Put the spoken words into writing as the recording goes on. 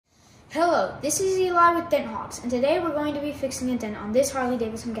Hello, this is Eli with Dent Hogs, and today we're going to be fixing a dent on this Harley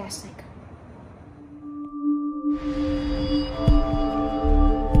Davidson gas tank.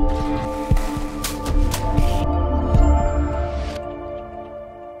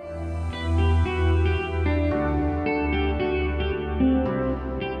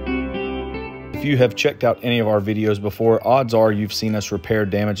 If you have checked out any of our videos before, odds are you've seen us repair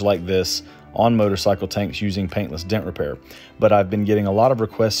damage like this on motorcycle tanks using Paintless Dent Repair. But I've been getting a lot of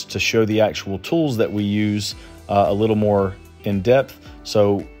requests to show the actual tools that we use a little more in depth.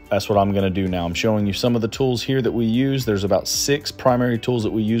 So that's what I'm gonna do now. I'm showing you some of the tools here that we use. There's about 6 primary tools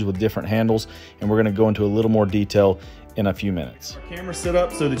that we use with different handles, and we're gonna go into a little more detail in a few minutes. Our camera set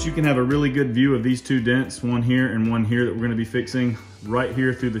up so that you can have a really good view of these 2 dents, one here and one here, that we're gonna be fixing right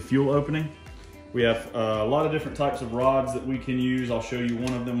here through the fuel opening. We have a lot of different types of rods that we can use. I'll show you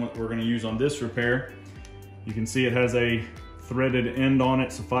one of them that we're gonna use on this repair. You can see it has a threaded end on it.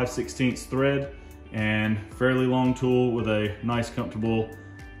 It's a 5/16 thread and fairly long tool with a nice comfortable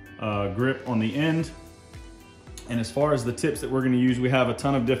grip on the end. And as far as the tips that we're gonna use, we have a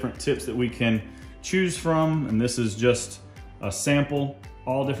ton of different tips that we can choose from. And this is just a sample,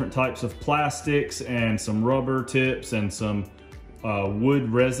 all different types of plastics and some rubber tips and some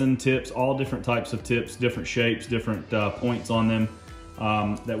wood resin tips, all different types of tips, different shapes, different points on them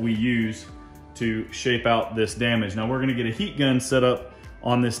that we use to shape out this damage. Now we're gonna get a heat gun set up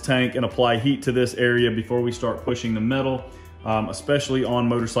on this tank and apply heat to this area before we start pushing the metal, especially on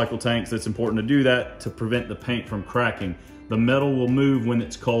motorcycle tanks. It's important to do that to prevent the paint from cracking. The metal will move when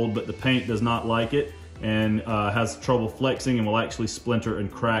it's cold, but the paint does not like it and has trouble flexing and will actually splinter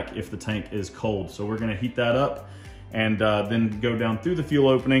and crack if the tank is cold. So we're gonna heat that up and then go down through the fuel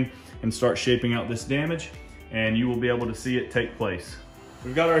opening and start shaping out this damage, and you will be able to see it take place.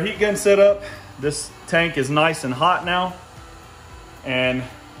 We've got our heat gun set up. This tank is nice and hot now, and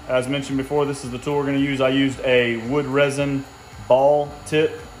as mentioned before, this is the tool we're gonna use. I used a wood resin ball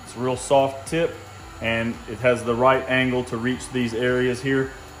tip. It's a real soft tip, and it has the right angle to reach these areas here.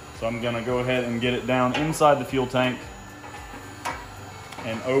 So I'm gonna go ahead and get it down inside the fuel tank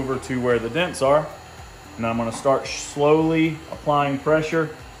and over to where the dents are. And I'm gonna start slowly applying pressure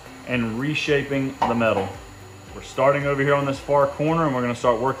and reshaping the metal. We're starting over here on this far corner, and we're gonna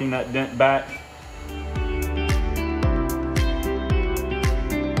start working that dent back.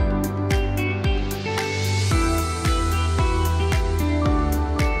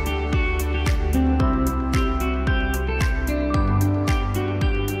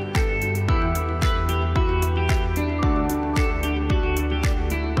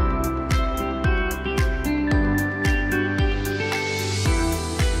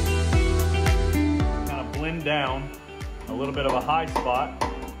 Down a little bit of a high spot.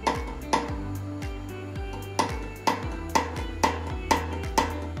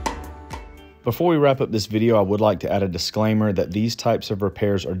 Before we wrap up this video, I would like to add a disclaimer that these types of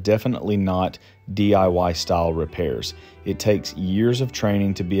repairs are definitely not DIY style repairs. It takes years of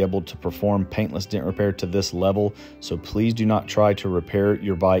training to be able to perform paintless dent repair to this level, so please do not try to repair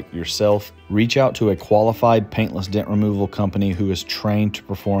your bike yourself. Reach out to a qualified paintless dent removal company who is trained to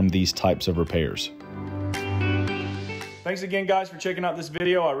perform these types of repairs. Thanks again, guys, for checking out this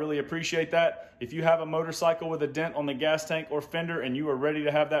video. I really appreciate that. If you have a motorcycle with a dent on the gas tank or fender and you are ready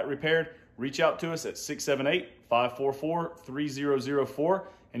to have that repaired, reach out to us at 678-544-3004,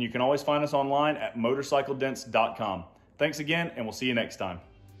 and you can always find us online at motorcycledents.com. Thanks again, and we'll see you next time.